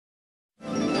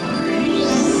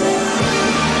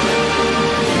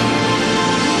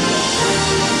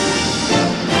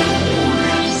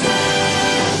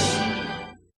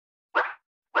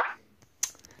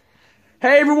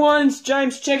Hey everyone, it's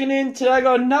James checking in. Today I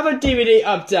got another DVD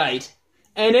update.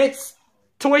 And it's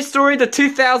Toy Story the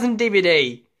 2000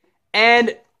 DVD.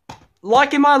 And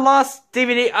like in my last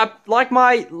DVD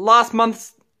last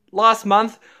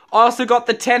month, I also got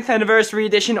the 10th anniversary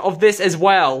edition of this as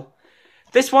well.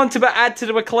 This one to add to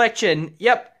the collection.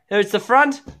 Yep, there's the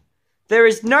front. There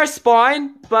is no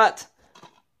spine, but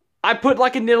I put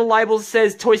like a little label that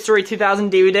says Toy Story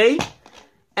 2000 DVD.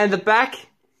 And the back,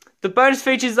 the bonus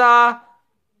features are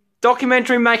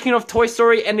documentary making of Toy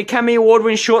Story and the Academy Award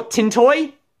winning short Tin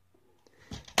Toy.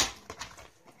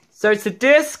 So it's the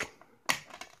disc.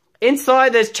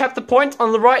 Inside there's chapter point.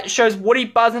 On the right it shows Woody,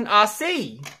 Buzz and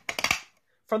RC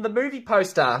from the movie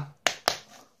poster.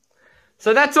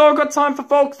 So that's all I've got time for,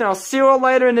 folks, and I'll see you all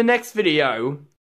later in the next video.